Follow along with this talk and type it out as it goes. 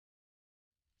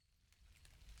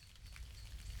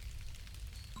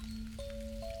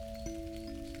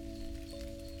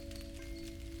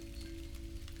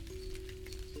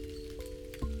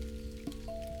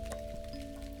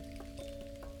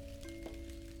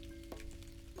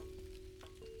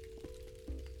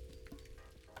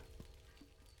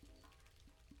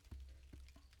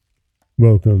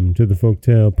Welcome to the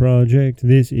Folktale Project.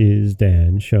 This is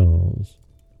Dan Shawls.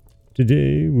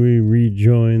 Today we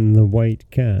rejoin the White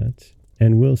Cat,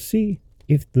 and we'll see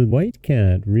if the White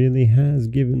Cat really has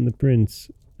given the prince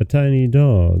a tiny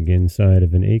dog inside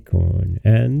of an acorn,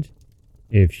 and,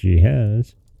 if she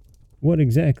has, what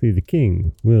exactly the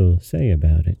king will say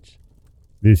about it.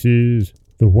 This is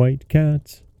The White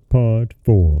Cat, Part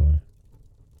 4.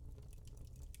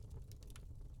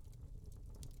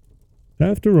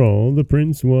 After all, the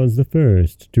prince was the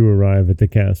first to arrive at the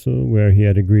castle where he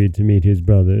had agreed to meet his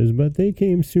brothers, but they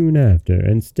came soon after,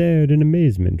 and stared in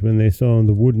amazement when they saw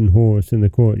the wooden horse in the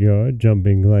courtyard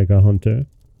jumping like a hunter.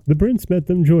 The prince met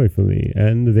them joyfully,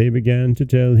 and they began to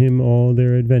tell him all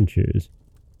their adventures,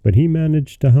 but he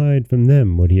managed to hide from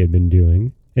them what he had been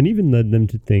doing, and even led them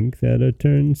to think that a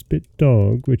turnspit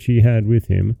dog which he had with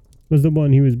him was the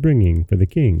one he was bringing for the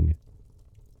king.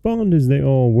 Fond as they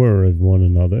all were of one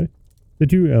another, the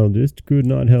two eldest could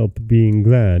not help being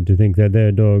glad to think that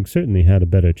their dog certainly had a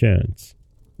better chance.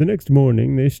 The next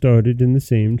morning they started in the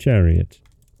same chariot.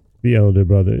 The elder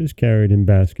brothers carried in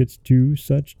baskets two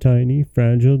such tiny,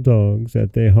 fragile dogs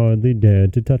that they hardly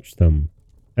dared to touch them.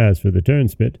 As for the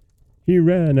turnspit, he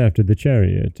ran after the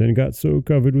chariot and got so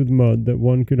covered with mud that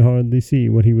one could hardly see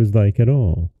what he was like at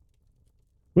all.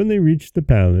 When they reached the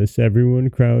palace,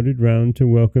 everyone crowded round to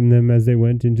welcome them as they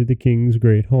went into the king's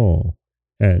great hall.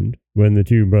 And, when the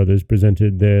two brothers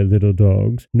presented their little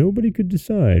dogs, nobody could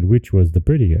decide which was the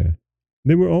prettier.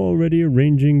 They were already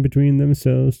arranging between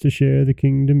themselves to share the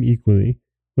kingdom equally,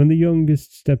 when the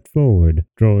youngest stepped forward,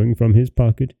 drawing from his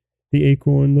pocket the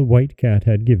acorn the White Cat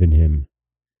had given him.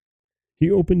 He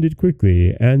opened it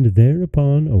quickly, and there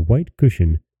upon a white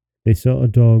cushion they saw a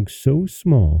dog so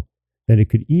small that it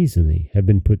could easily have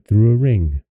been put through a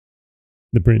ring.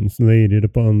 The prince laid it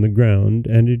upon the ground,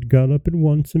 and it got up at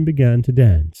once and began to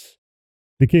dance.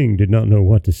 The king did not know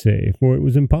what to say, for it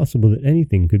was impossible that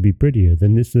anything could be prettier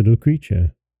than this little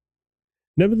creature.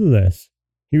 Nevertheless,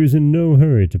 he was in no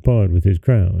hurry to part with his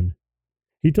crown.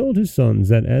 He told his sons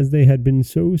that as they had been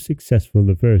so successful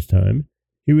the first time,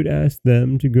 he would ask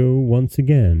them to go once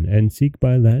again and seek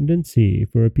by land and sea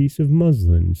for a piece of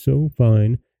muslin so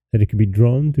fine that it could be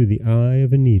drawn through the eye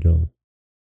of a needle.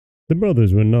 The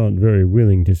brothers were not very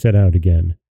willing to set out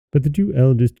again, but the two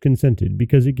eldest consented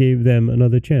because it gave them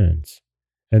another chance,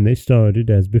 and they started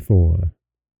as before.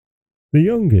 The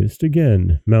youngest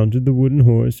again mounted the wooden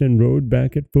horse and rode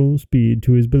back at full speed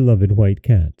to his beloved White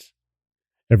Cat.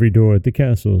 Every door at the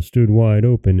castle stood wide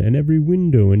open, and every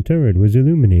window and turret was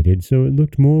illuminated so it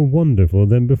looked more wonderful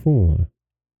than before.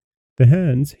 The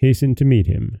hands hastened to meet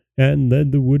him, and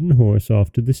led the wooden horse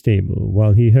off to the stable,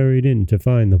 while he hurried in to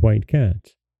find the White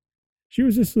Cat. She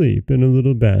was asleep in a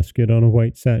little basket on a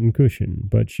white satin cushion,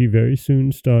 but she very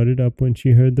soon started up when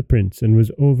she heard the prince and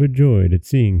was overjoyed at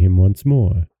seeing him once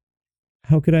more.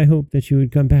 "How could I hope that you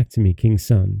would come back to me, king's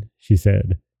son?" she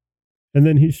said. And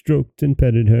then he stroked and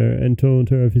petted her and told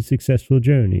her of his successful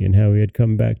journey and how he had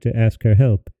come back to ask her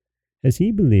help, as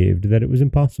he believed that it was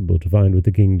impossible to find what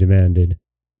the king demanded.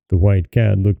 The White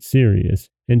Cat looked serious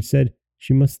and said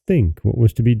she must think what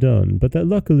was to be done, but that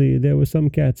luckily there were some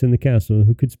cats in the castle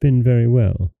who could spin very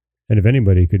well, and if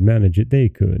anybody could manage it they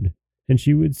could, and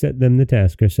she would set them the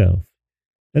task herself.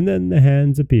 And then the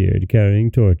hands appeared carrying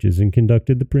torches and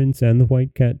conducted the prince and the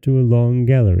White Cat to a long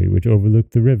gallery which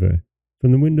overlooked the river,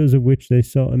 from the windows of which they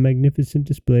saw a magnificent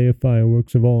display of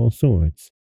fireworks of all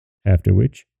sorts, after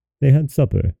which they had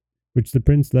supper, which the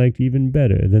prince liked even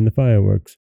better than the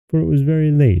fireworks, for it was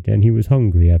very late and he was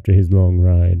hungry after his long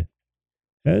ride.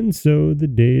 And so the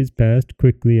days passed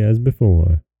quickly as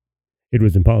before. It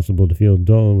was impossible to feel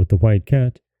dull with the White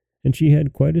Cat, and she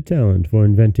had quite a talent for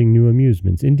inventing new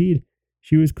amusements. Indeed,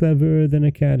 she was cleverer than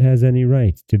a cat has any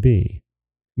right to be.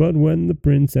 But when the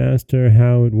prince asked her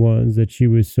how it was that she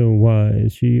was so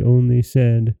wise, she only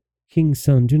said, "King's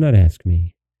son, do not ask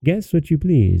me. Guess what you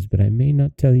please, but I may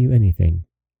not tell you anything."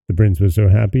 The prince was so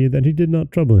happy that he did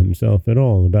not trouble himself at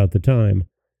all about the time.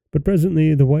 But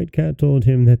presently the White Cat told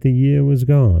him that the year was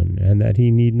gone, and that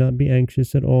he need not be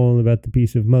anxious at all about the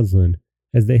piece of muslin,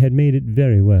 as they had made it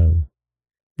very well.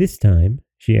 "This time,"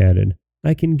 she added,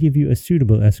 "I can give you a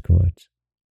suitable escort."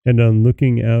 And on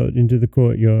looking out into the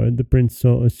courtyard, the prince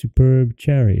saw a superb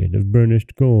chariot of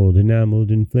burnished gold enamelled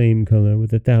in flame colour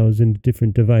with 1,000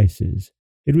 different devices.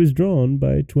 It was drawn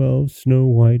by 12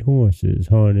 snow-white horses,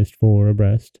 harnessed 4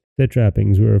 abreast. Their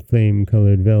trappings were of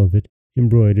flame-coloured velvet,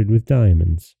 embroidered with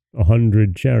diamonds.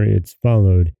 100 chariots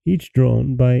followed, each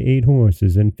drawn by 8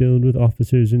 horses and filled with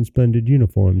officers in splendid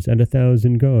uniforms, and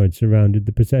 1,000 guards surrounded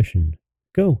the procession.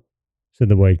 "Go," said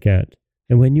the White Cat,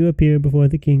 "and when you appear before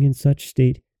the king in such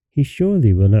state, he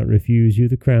surely will not refuse you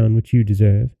the crown which you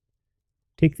deserve.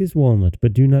 Take this walnut,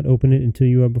 but do not open it until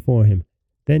you are before him.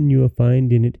 Then you will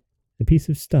find in it the piece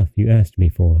of stuff you asked me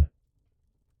for."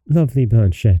 "Lovely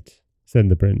Blanchette," said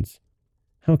the prince,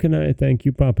 "how can I thank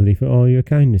you properly for all your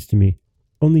kindness to me?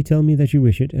 Only tell me that you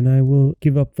wish it, and I will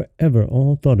give up forever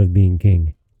all thought of being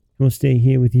king, and will stay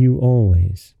here with you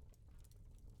always."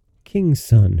 "King's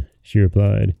son," she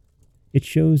replied, "it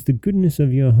shows the goodness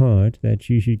of your heart that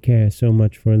you should care so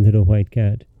much for a little white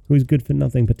cat, who is good for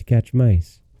nothing but to catch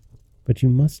mice. But you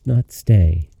must not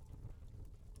stay."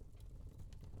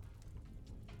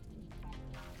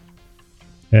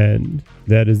 And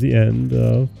that is the end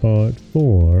of part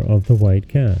 4 of The White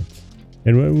Cat.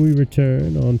 And when we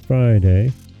return on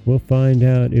Friday, we'll find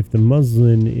out if the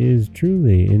muslin is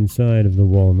truly inside of the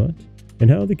walnut, and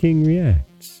how the king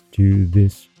reacts to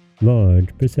this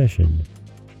large procession.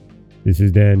 This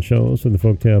is Dan Scholes from the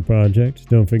Folktale Project.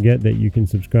 Don't forget that you can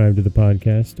subscribe to the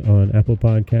podcast on Apple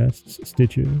Podcasts,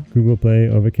 Stitcher, Google Play,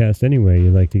 Overcast, anywhere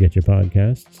you like to get your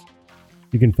podcasts.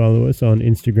 You can follow us on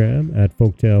Instagram at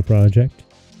Folktale Project.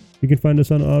 You can find us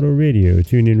on Auto Radio,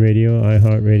 TuneIn Radio,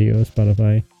 iHeartRadio,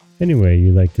 Spotify, anywhere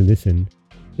you like to listen.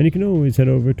 And you can always head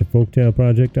over to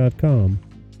folktaleproject.com,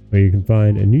 where you can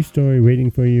find a new story waiting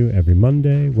for you every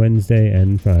Monday, Wednesday,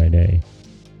 and Friday.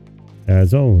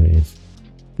 As always,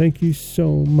 thank you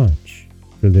so much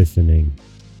for listening.